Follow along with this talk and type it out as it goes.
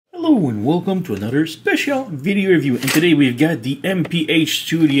Hello and welcome to another special video review, and today we've got the MPH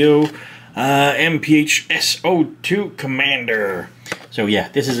Studio MPH-S02 Commander. So yeah,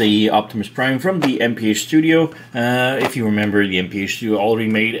 this is a Optimus Prime from the MPH Studio. If you remember, the MPH Studio already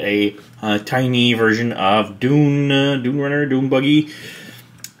made a tiny version of Dune Buggy.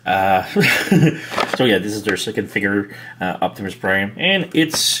 So yeah, this is their second figure, Optimus Prime, and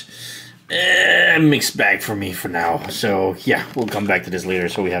it's a mixed bag for me for now. So yeah, we'll come back to this later.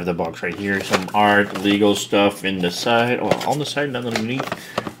 So we have the box right here, some art, legal stuff in the side, or on the side, not underneath.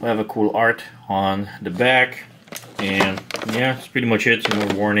 We have a cool art on the back, and yeah, that's pretty much it. Some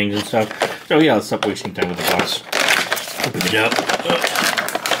more warnings and stuff. So yeah, let's stop wasting time with the box. Open it up.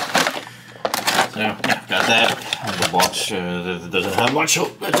 So yeah, got that. The box doesn't have much,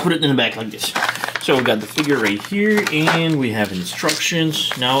 so let's put it in the back like this. So we got the figure right here, and we have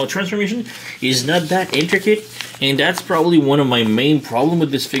instructions. Now, transformation is not that intricate, and that's probably one of my main problem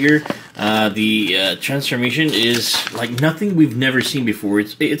with this figure. The transformation is like nothing we've never seen before.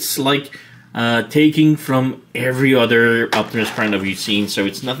 It's like taking from every other Optimus Prime that we've seen, so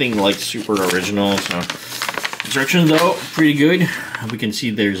it's nothing like super original. So instructions though, pretty good. We can see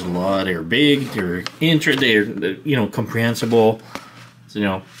there's a lot. They're big. They're comprehensible.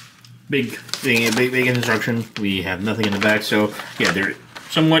 So, big thing, big instruction. We have nothing in the back, so yeah, they're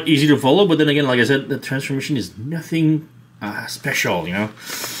somewhat easy to follow. But then again, like I said, the transformation is nothing special,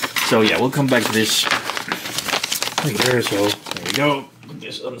 So yeah, we'll come back to this right there. So there we go. Put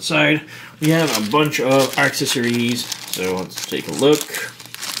this on the side. We have a bunch of accessories. So let's take a look.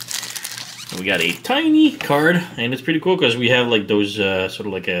 We got a tiny card, and it's pretty cool because we have like those sort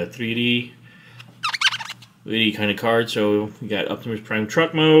of like a 3D kind of card. So we got Optimus Prime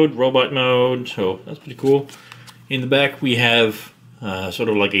truck mode, robot mode, so that's pretty cool. In the back we have sort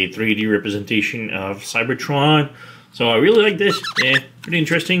of like a 3D representation of Cybertron. So I really like this. Yeah, pretty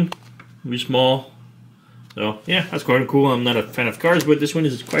interesting. Really small. So yeah, that's quite cool. I'm not a fan of cars, but this one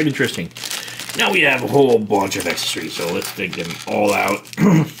is quite interesting. Now we have a whole bunch of accessories, so let's take them all out.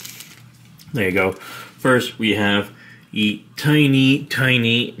 There you go. First we have a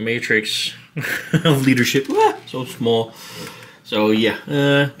tiny matrix of leadership. So small. So yeah,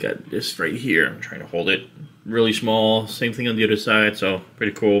 got this right here. I'm trying to hold it. Really small. Same thing on the other side. So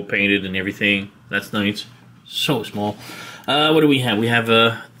pretty cool, painted and everything. That's nice. So small. What do we have? We have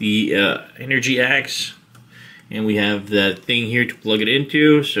the energy axe, and we have that thing here to plug it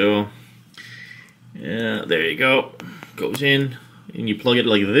into. So there you go. Goes in, and you plug it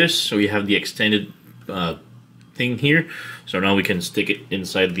like this. So you have the extended thing here. So now we can stick it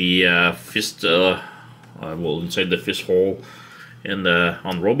inside the fist, inside the fist hole and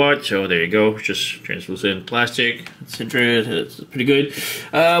on the robot. So there you go, just translucent plastic. It's pretty good.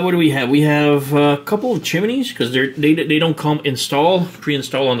 What do we have? We have a couple of chimneys because they don't come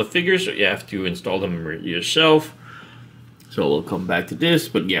pre-installed on the figure, so you have to install them yourself. So we'll come back to this,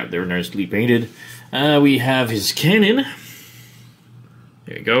 but yeah, they're nicely painted. We have his cannon.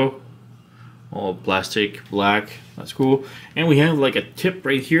 There you go. All plastic, black, that's cool. And we have like a tip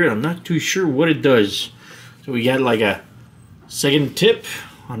right here. I'm not too sure what it does. So we got like a second tip.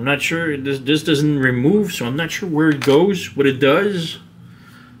 I'm not sure, this doesn't remove, so I'm not sure where it goes, what it does.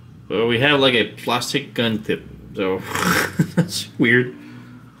 But we have like a plastic gun tip, so that's weird.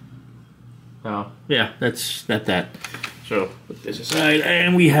 Yeah, that's that. So put this aside,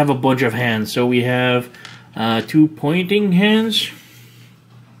 and we have a bunch of hands. So we have two pointing hands.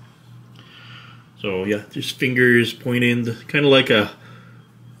 So yeah, just fingers pointing, kind of like a,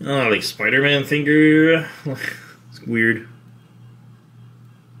 like Spider-Man finger. It's weird.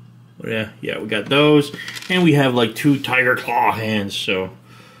 But yeah, we got those, and we have like two tiger claw hands. So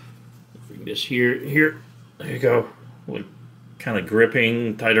bring this here. There you go. Like kind of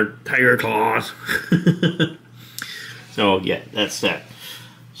gripping tiger claws. So yeah, that's that.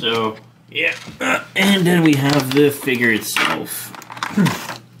 So yeah, and then we have the figure itself.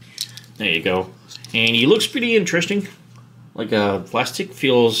 There you go. And he looks pretty interesting. Like plastic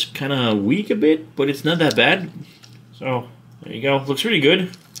feels kind of weak a bit, but it's not that bad. So there you go. Looks really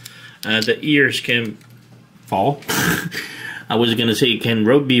good. The ears can fall. I was gonna say it can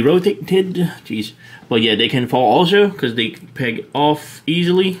be rotated. Jeez, but yeah, they can fall also because they peg off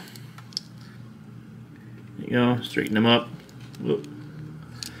easily. There you go. Straighten them up. Whoop.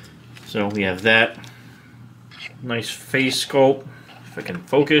 So we have that. Nice face sculpt. If I can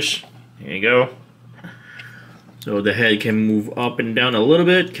focus. There you go. So the head can move up and down a little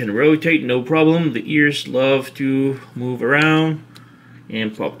bit, can rotate, no problem. The ears love to move around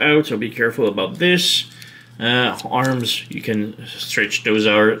and pop out, so be careful about this. Arms, you can stretch those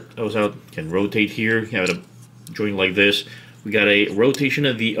out, can rotate here. You have a joint like this. We got a rotation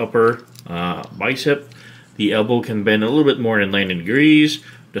of the upper bicep. The elbow can bend a little bit more than 90 degrees.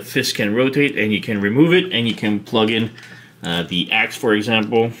 The fist can rotate, and you can remove it, and you can plug in the axe, for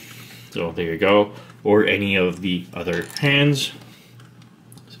example. So there you go, or any of the other hands.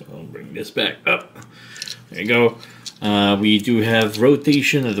 So I'll bring this back up. There you go. We do have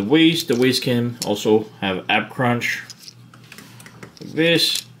rotation of the waist. The waist can also have ab crunch, like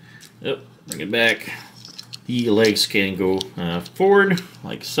this. Yep, bring it back. The legs can go forward,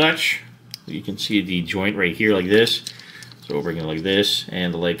 like such. You can see the joint right here, like this. So we'll bring it like this,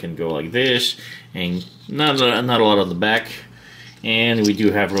 and the leg can go like this, and not a lot on the back. And we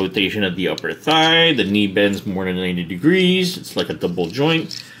do have rotation at the upper thigh. The knee bends more than 90 degrees. It's like a double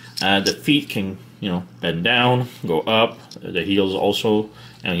joint. The feet can, bend down, go up. The heels also,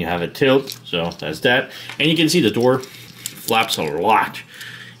 and you have a tilt. So that's that. And you can see the door flaps a lot,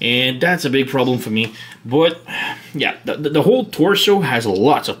 and that's a big problem for me. But yeah, the whole torso has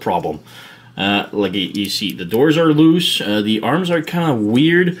lots of problem. Like you see, the doors are loose. The arms are kind of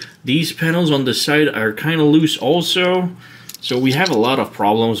weird. These panels on the side are kind of loose also. So we have a lot of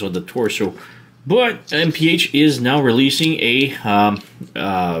problems with the torso. But MPH is now releasing a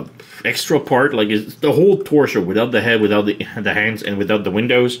extra part, like it's the whole torso, without the head, without the hands, and without the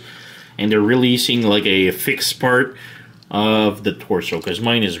windows. And they're releasing like a fixed part of the torso, because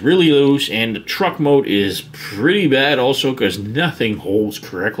mine is really loose, and the truck mode is pretty bad also, because nothing holds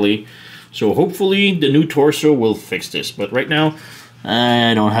correctly. So hopefully the new torso will fix this. But right now,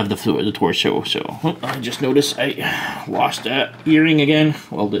 I don't have the torso, so I just noticed I lost that earring again.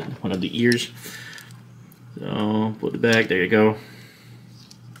 Well, one of the ears. So put it back. There you go.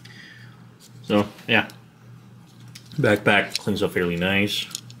 So yeah, backpack cleans up fairly nice.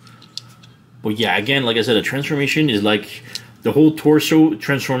 But yeah, again, like I said, the transformation is like the whole torso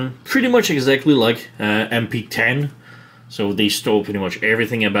transformed pretty much exactly like MP10. So they stole pretty much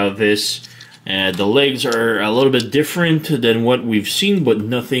everything about this. The legs are a little bit different than what we've seen, but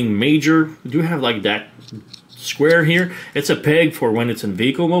nothing major. We do have like that square here. It's a peg for when it's in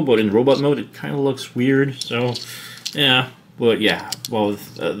vehicle mode, but in robot mode it kind of looks weird. So yeah, but yeah, well,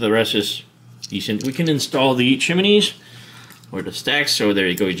 the rest is decent. We can install the chimneys or the stacks. So there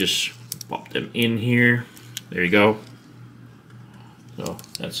you go. You just pop them in here. There you go. So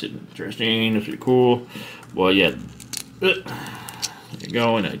that's interesting. That's pretty cool. Well, yeah. There you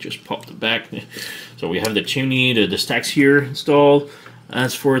go, and I just popped it back. So we have the chimney, the stacks here installed.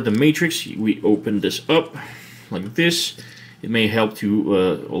 As for the matrix, we open this up like this. It may help to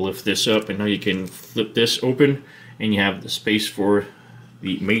lift this up, and now you can flip this open, and you have the space for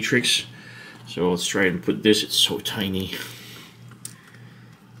the matrix. So let's try and put this. It's so tiny.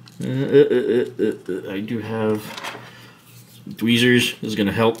 I do have some tweezers. This is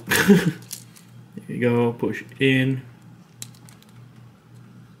gonna help. There you go. Push it in.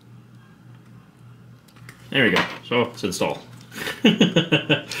 There we go. So it's installed.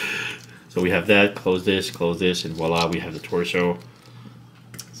 So we have that. Close this, and voila, we have the torso.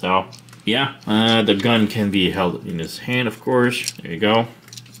 So yeah, the gun can be held in his hand, of course. There you go.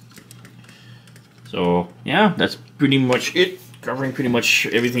 So yeah, that's pretty much it. Covering pretty much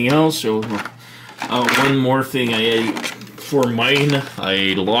everything else. So one more thing, for mine,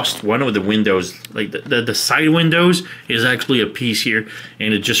 I lost one of the windows. Like the side windows is actually a piece here,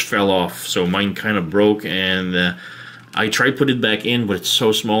 and it just fell off. So mine kind of broke, and I tried put it back in, but it's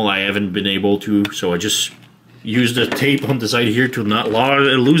so small I haven't been able to. So I just used the tape on the side here to not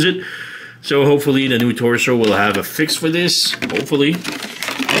lose it. So hopefully the new torso will have a fix for this. Hopefully.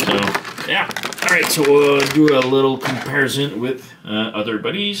 So yeah. Alright, so we'll do a little comparison with other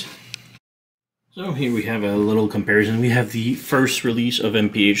buddies. So here we have a little comparison. We have the first release of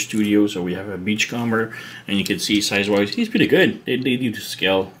MPH Studio, so we have a beachcomber, and you can see size-wise, he's pretty good. They do to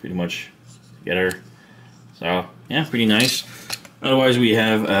scale pretty much together. So yeah, pretty nice. Otherwise we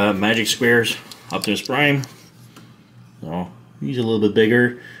have Magic Squares, Optimus Prime. So he's a little bit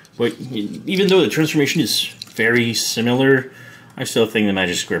bigger, but even though the transformation is very similar, I still think the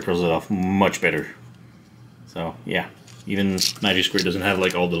Magic Square pulls it off much better. So yeah, even Magic Square doesn't have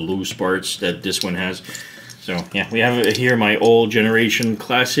like all the loose parts that this one has. So yeah, we have here my old generation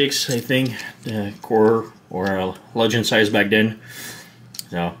classics, I think, core or legend size back then.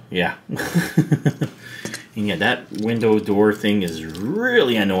 So yeah. And yeah, that window door thing is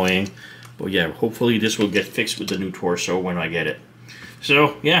really annoying. But yeah, hopefully this will get fixed with the new torso when I get it.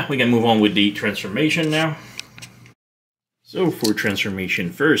 So yeah, we can move on with the transformation now. So for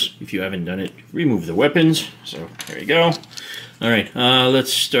transformation first, if you haven't done it, remove the weapons. So there you go. Alright,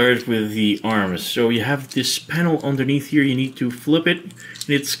 let's start with the arms. So you have this panel underneath here, you need to flip it. And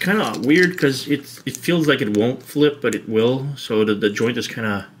it's kind of weird because it feels like it won't flip, but it will. So the joint is kind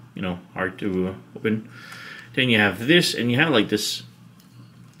of, you know, hard to open. Then you have this, and you have like this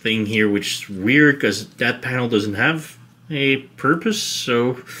thing here, which is weird because that panel doesn't have a purpose.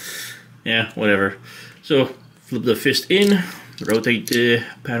 So yeah, whatever. So flip the fist in, rotate the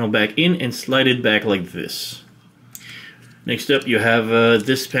panel back in, and slide it back like this. Next up, you have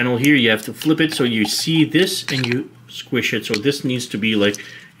this panel here. You have to flip it so you see this and you squish it. So this needs to be like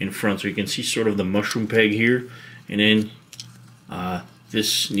in front, so you can see sort of the mushroom peg here. And then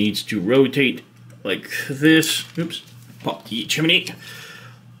this needs to rotate like this. Oops, pop the chimney,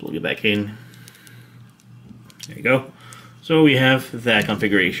 plug it back in. There you go. So we have that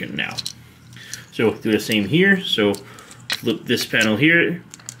configuration now. So do the same here. So flip this panel here.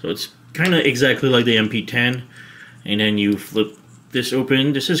 So it's kind of exactly like the MP10. And then you flip this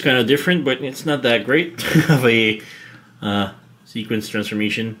open. This is kind of different, but it's not that great of a sequence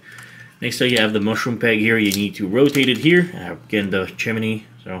transformation. Next up, you have the mushroom peg here. You need to rotate it here. Again, the chimney.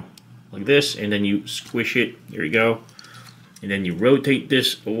 So like this, and then you squish it. There you go. And then you rotate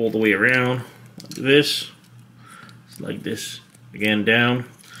this all the way around like this. It's like this. Again, down.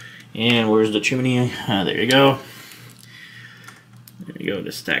 And where's the chimney? There you go. There you go.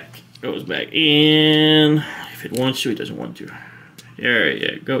 The stack goes back in. If it wants to, it doesn't want to. There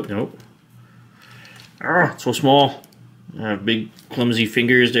you go. Nope. Ah, so small. I have big, clumsy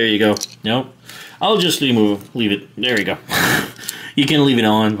fingers. There you go. Nope. I'll just leave it. There you go. You can leave it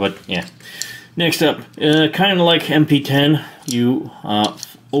on, but yeah. Next up, kind of like MP10, you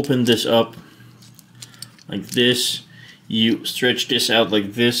open this up like this. You stretch this out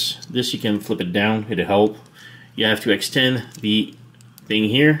like this. This you can flip it down. It'll help. You have to extend the thing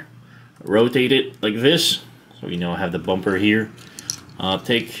here. Rotate it like this. So you know I have the bumper here.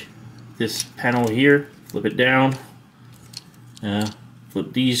 Take this panel here, flip it down,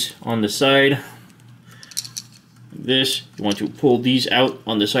 flip these on the side like this. You want to pull these out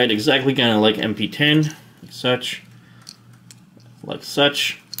on the side exactly kind of like MP10, like such, like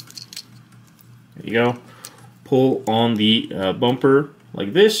such. There you go. Pull on the bumper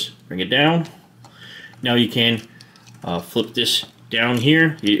like this, bring it down. Now you can flip this down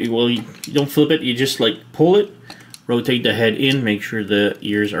here. You don't flip it, you just like pull it, rotate the head in, make sure the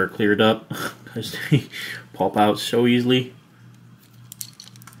ears are cleared up because they pop out so easily.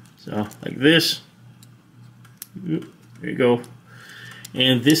 So like this. There you go.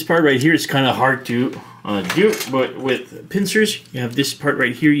 And this part right here is kind of hard to do, but with pincers you have this part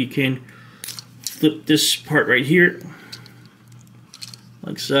right here. You can flip this part right here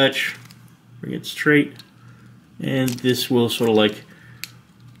like such, bring it straight, and this will sort of like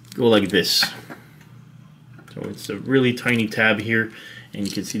go like this. So it's a really tiny tab here, and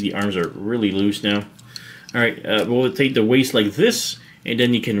you can see the arms are really loose now. Alright, we'll take the waist like this, and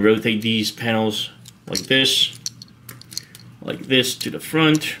then you can rotate these panels like this to the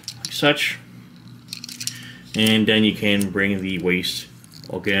front, like such. And then you can bring the waist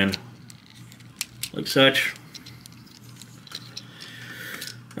again, like such.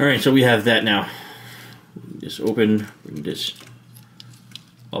 Alright, so we have that now. Just open, bring this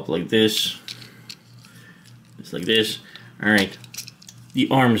up like this, just like this. Alright, the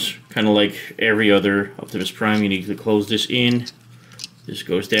arms, kind of like every other Optimus Prime, you need to close this in. This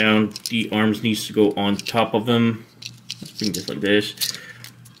goes down, the arms needs to go on top of them. Let's bring this like this.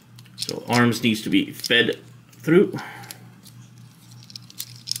 So arms needs to be fed through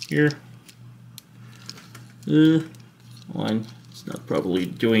here. One, it's not properly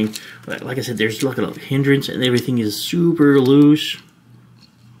doing, but like I said, there's like a hindrance and everything is super loose.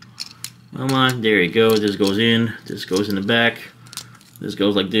 Come on, there you go. This goes in, this goes in the back, this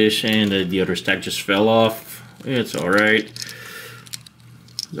goes like this, and the other stack just fell off. It's alright.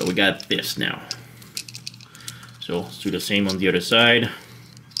 So we got this now. So let's do the same on the other side.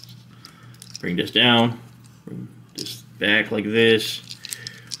 Bring this down, bring this back like this.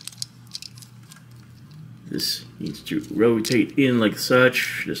 This needs to rotate in like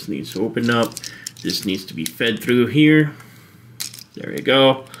such. This needs to open up. This needs to be fed through here. There you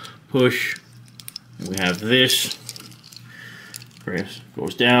go. Push. And we have this. Press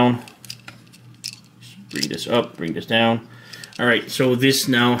goes down. Bring this up, bring this down. Alright, so this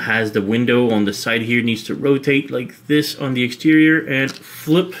now has the window on the side here. It needs to rotate like this on the exterior and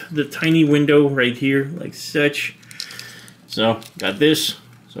flip the tiny window right here like such. So, got this.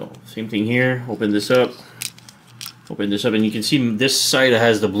 So, same thing here. Open this up. Open this up, and you can see this side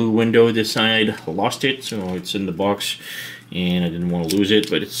has the blue window. This side lost it, so it's in the box. and I didn't want to lose it,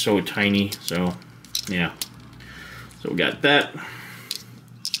 but it's so tiny. So yeah, so we got that.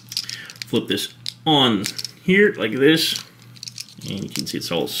 Flip this on here like this, and you can see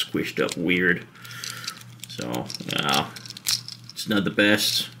it's all squished up weird. So it's not the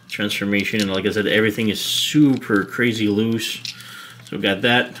best transformation, and like I said, everything is super crazy loose. So we got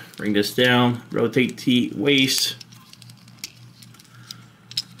that. Bring this down, rotate the waist,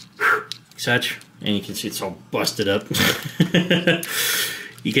 such, and you can see it's all busted up.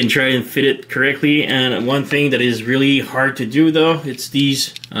 You can try and fit it correctly, and one thing that is really hard to do though, it's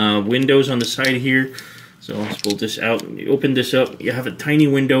these windows on the side here. So let's pull this out. You open this up, you have a tiny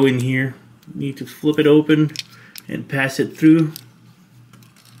window in here. You need to flip it open and pass it through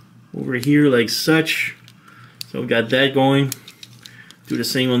over here like such. So we got that going. Do the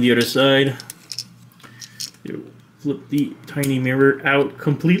same on the other side. You flip the tiny mirror out,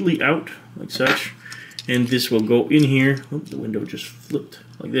 completely out like such, and this will go in here. Oh, the window just flipped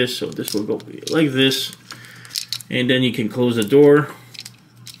like this, so this will go like this, and then you can close the door.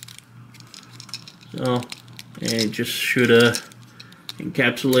 So, and it just should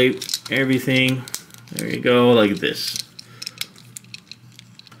encapsulate everything. There you go, like this.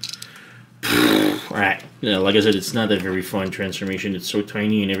 Alright, yeah, like I said, it's not a very fun transformation. It's so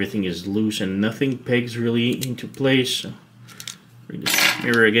tiny and everything is loose and nothing pegs really into place. So, bring this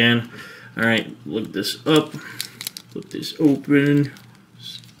mirror again. Alright, look this up. Flip this open.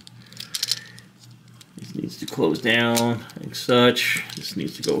 This needs to close down like such. This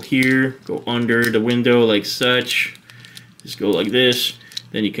needs to go here, go under the window like such. Just go like this.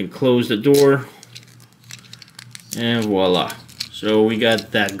 Then you can close the door. And voila. So we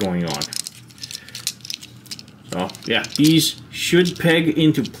got that going on. So yeah, these should peg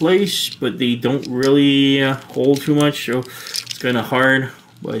into place, but they don't really hold too much, so it's kind of hard.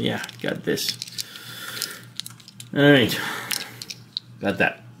 But yeah, got this. Alright, got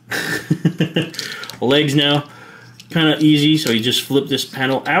that. Legs now, kind of easy, so you just flip this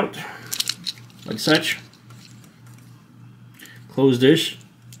panel out, like such. Close this.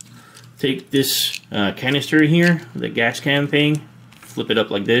 Take this canister here, the gas can thing, flip it up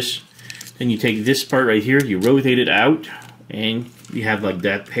like this. Then you take this part right here, you rotate it out, and you have like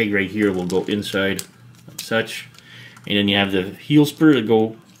that peg right here will go inside like such. And then you have the heel spur to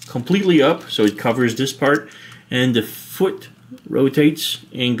go completely up, so it covers this part, and the foot rotates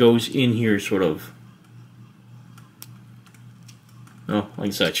and goes in here sort of. Oh,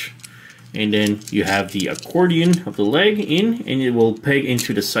 like such. And then you have the accordion of the leg in, and it will peg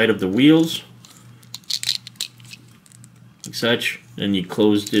into the side of the wheels like such. Then you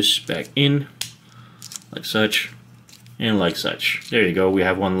close this back in like such and like such. There you go, we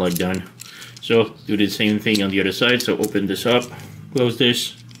have one leg done. So do the same thing on the other side. So open this up, close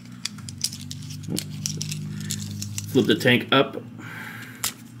this, flip the tank up.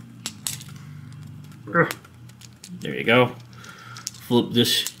 There you go. Flip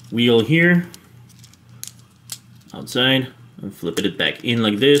this wheel here outside and flip it back in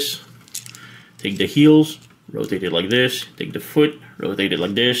like this. Take the heels, rotate it like this, take the foot, rotate it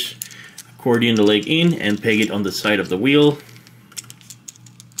like this, accordion the leg in and peg it on the side of the wheel.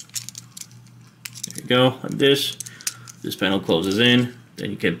 There you go, like this. This panel closes in,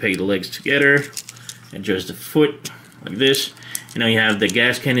 then you can peg the legs together, adjust the foot like this, and now you have the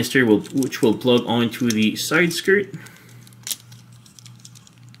gas canister which will plug onto the side skirt.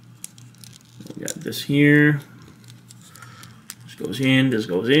 We got this here. Goes in, this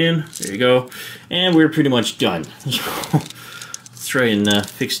goes in, there you go, and we're pretty much done. Let's try and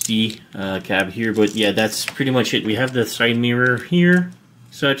fix the cab here, but yeah, that's pretty much it. We have the side mirror here,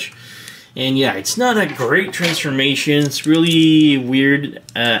 such, and yeah, it's not a great transformation. It's really weird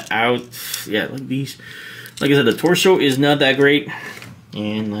out, yeah, like these. Like I said, the torso is not that great,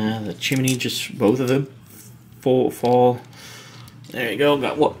 and the chimney, just both of them fall. There you go.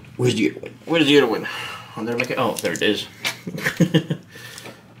 Got what? Where's the other one? Where's the other one? Oh, there it is.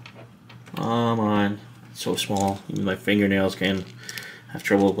 Come on, it's so small. Even my fingernails can have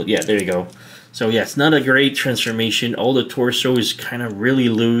trouble, but yeah, there you go. So yeah, it's not a great transformation. All the torso is kind of really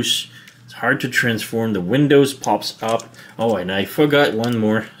loose. It's hard to transform. The windows pops up. Oh, and I forgot one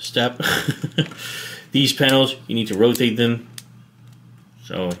more step. These panels, you need to rotate them.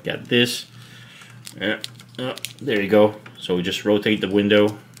 So I got this. There you go. So we just rotate the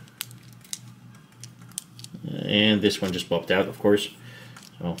window. And this one just popped out, of course.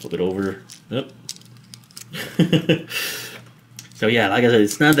 So I'll flip it over. Yep. So yeah, like I said,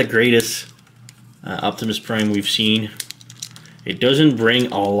 it's not the greatest Optimus Prime we've seen. It doesn't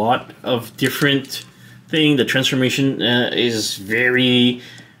bring a lot of different thing. The transformation is very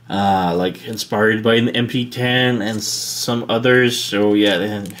like inspired by the MP10 and some others. So yeah, they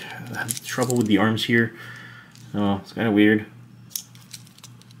have trouble with the arms here. Oh, it's kind of weird.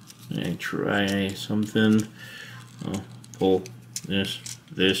 I try something. Oh, pull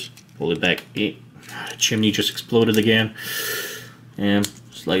this, pull it back. The chimney just exploded again. And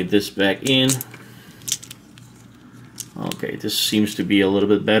slide this back in. Okay, this seems to be a little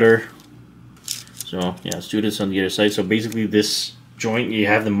bit better. So yeah, let's do this on the other side. So basically this joint, you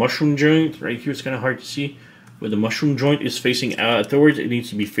have the mushroom joint right here. It's kind of hard to see, where the mushroom joint is facing outwards. It needs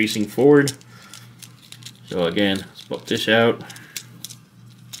to be facing forward. So again, let's pop this out.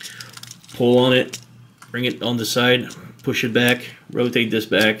 Pull on it, bring it on the side, push it back, rotate this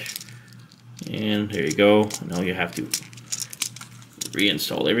back, and there you go. Now you have to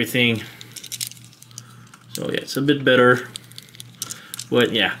reinstall everything. So yeah, it's a bit better,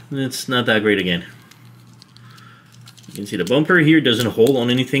 but yeah, it's not that great again. You can see the bumper here doesn't hold on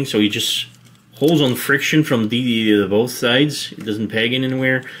anything, so it just holds on friction from the both sides. It doesn't peg in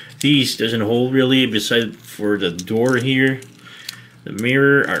anywhere. These doesn't hold really, besides for the door here. The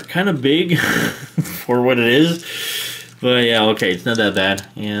mirror are kind of big for what it is, but yeah, okay, it's not that bad.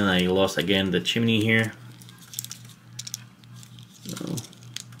 And I lost again the chimney here.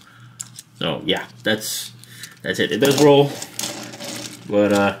 So yeah, that's it. It does roll,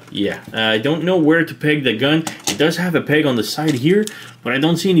 but yeah, I don't know where to peg the gun. It does have a peg on the side here, but I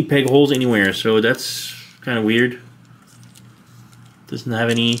don't see any peg holes anywhere, so that's kind of weird. Doesn't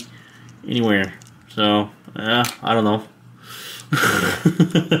have anywhere, so I don't know.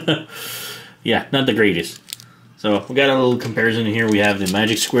 Yeah, not the greatest. So we got a little comparison here. We have the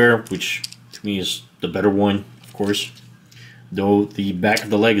Magic Square, which to me is the better one, of course. Though the back of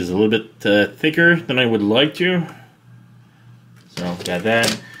the leg is a little bit thicker than I would like to. So we got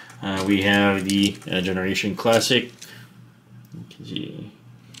that. We have the Generation Classic. You can see,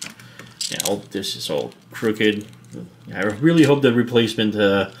 yeah, all this is all crooked. I really hope the replacement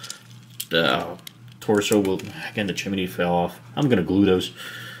the torso will, again, the chimney fell off. I'm gonna glue those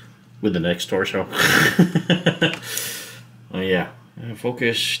with the next torso. Oh yeah,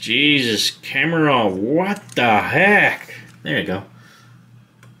 focus, Jesus, camera, what the heck? There you go.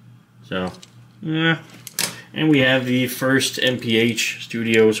 So, yeah, and we have the first MPH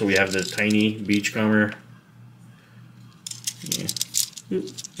studio, so we have the tiny beachcomber. Yeah,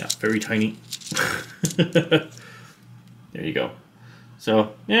 yeah, very tiny. There you go.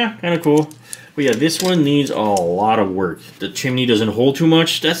 So, yeah, kind of cool. But yeah, this one needs a lot of work. The chimney doesn't hold too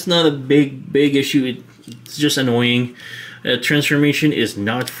much. That's not a big issue. It's just annoying. Transformation is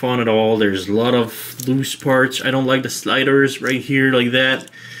not fun at all. There's a lot of loose parts. I don't like the sliders right here like that.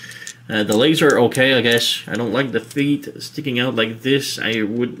 The legs are okay, I guess. I don't like the feet sticking out like this. I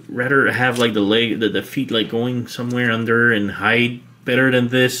would rather have like the feet like going somewhere under and hide better than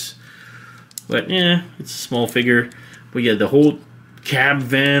this. But yeah, it's a small figure. But yeah, the whole cab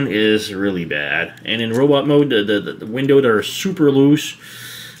van is really bad. And in robot mode, the windows are super loose.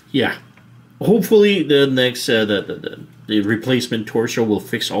 Yeah. Hopefully the next the replacement torso will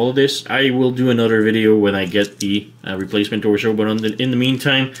fix all of this. I will do another video when I get the replacement torso, but in the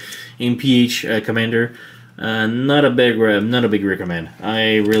meantime, MPH Commander, not a big recommend.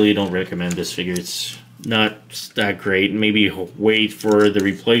 I really don't recommend this figure. It's not that great. Maybe wait for the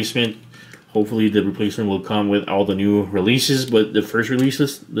replacement. Hopefully the replacement will come with all the new releases, but the first release,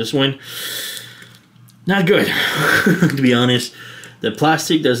 this one, not good. To be honest. The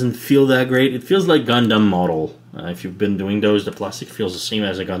plastic doesn't feel that great. It feels like Gundam model. If you've been doing those, the plastic feels the same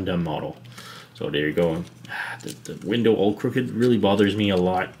as a Gundam model. So there you go. The window all crooked really bothers me a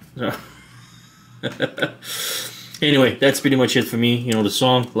lot. Anyway, that's pretty much it for me. You know the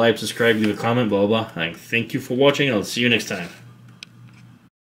song. Like, subscribe, leave a comment, blah, blah, blah. Thank you for watching. I'll see you next time.